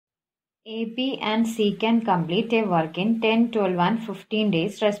A, B and C can complete a work in 10, 12 and 15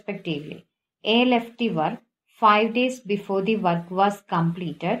 days respectively. A left the work 5 days before the work was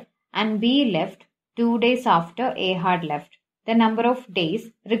completed and B left 2 days after A had left. The number of days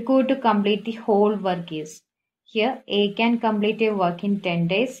required to complete the whole work is. Here A can complete a work in 10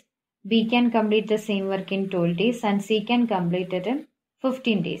 days, B can complete the same work in 12 days and C can complete it in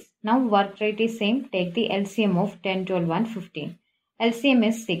 15 days. Now work rate is same. Take the LCM of 10, 12 and 15. LCM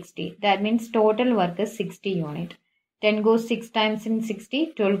is 60. That means total work is 60 unit. 10 goes 6 times in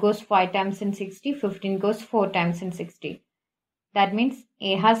 60, 12 goes 5 times in 60, 15 goes 4 times in 60. That means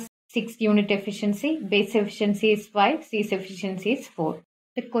A has 6 unit efficiency, B's efficiency is 5, C's efficiency is 4.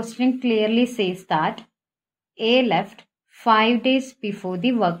 The question clearly says that A left 5 days before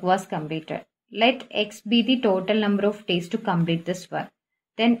the work was completed. Let X be the total number of days to complete this work.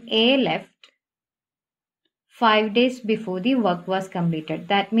 Then A left 5 days before the work was completed.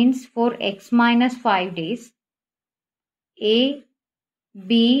 That means for X minus 5 days, A,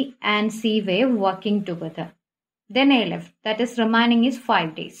 B and C were working together. Then A left, that is remaining is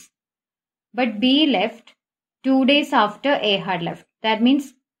 5 days. But B left 2 days after A had left. That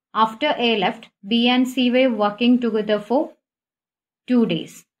means after A left, B and C were working together for 2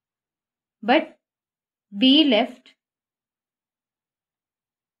 days. But B left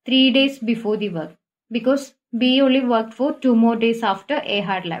 3 days before the work because B only worked for 2 more days after A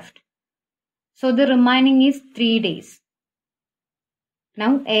had left. So the remaining is 3 days.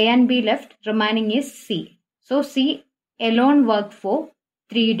 Now A and B left, remaining is C. So C alone worked for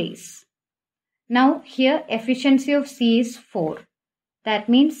 3 days. Now here efficiency of C is 4. That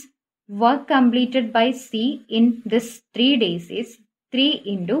means work completed by C in this 3 days is 3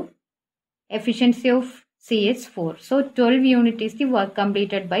 into efficiency of C is 4. So 12 unit is the work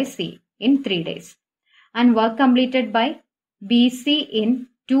completed by C in 3 days. And work completed by BC in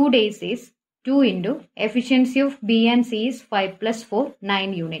 2 days is 2 into efficiency of B and C is 5 plus 4,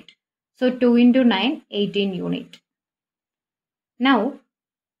 9 unit. So 2 into 9, 18 unit. Now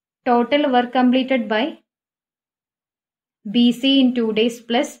total work completed by BC in 2 days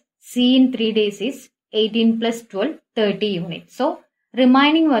plus C in 3 days is 18 plus 12, 30 units. So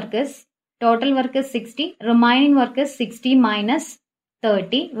remaining work is, total work is 60, remaining work is 60 minus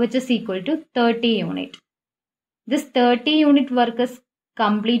 30 which is equal to 30 unit. This 30 unit work is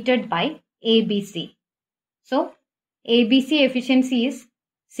completed by ABC. So ABC efficiency is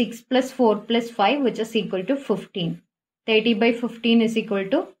 6 plus 4 plus 5 which is equal to 15. 30 by 15 is equal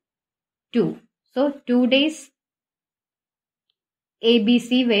to 2. So 2 days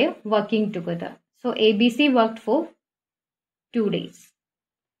ABC were working together. So ABC worked for 2 days.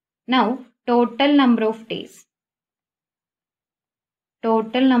 Now total number of days.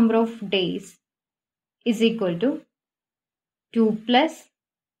 Total number of days is equal to 2 plus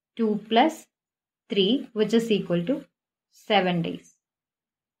 3 which is equal to 7 days.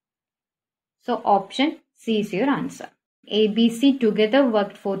 So option C is your answer. ABC together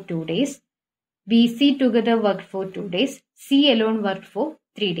worked for 2 days. BC together worked for 2 days. C alone worked for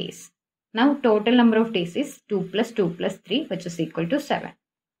 3 days. Now total number of days is 2 plus 3 which is equal to 7.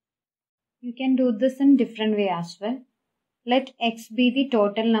 You can do this in different way as well. Let X be the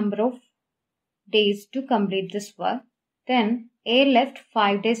total number of days to complete this work. Then A left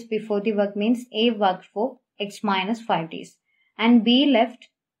 5 days before the work means A worked for X minus 5 days. And B left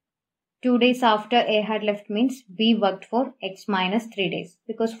 2 days after A had left means B worked for X minus 3 days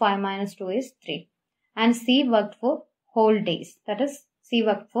because 5 minus 2 is 3. And C worked for whole days, that is C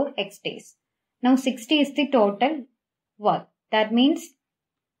worked for X days. Now 60 is the total work. That means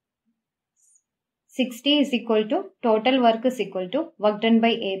 60 is equal to total work is equal to work done by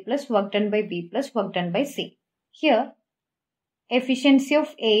A plus work done by B plus work done by C. Here efficiency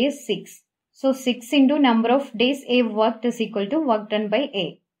of A is 6. So 6 into number of days A worked is equal to work done by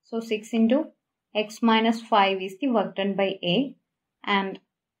A. So 6 into X minus 5 is the work done by A and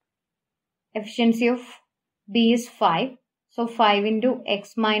efficiency of B is 5. So 5 into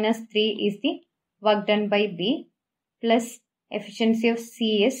X minus 3 is the work done by B plus efficiency of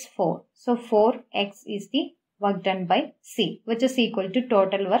C is 4. So 4x is the work done by C which is equal to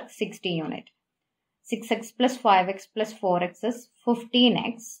total work 60 unit. 6x plus 5x plus 4x is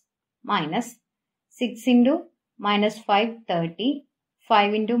 15x minus 6 into minus 5 30.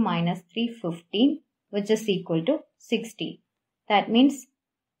 5 into minus 3 15 which is equal to 60. That means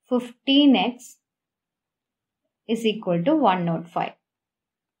 15x is equal to 105.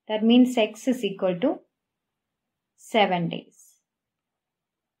 That means x is equal to 7 days.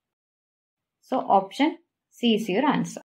 So option C is your answer.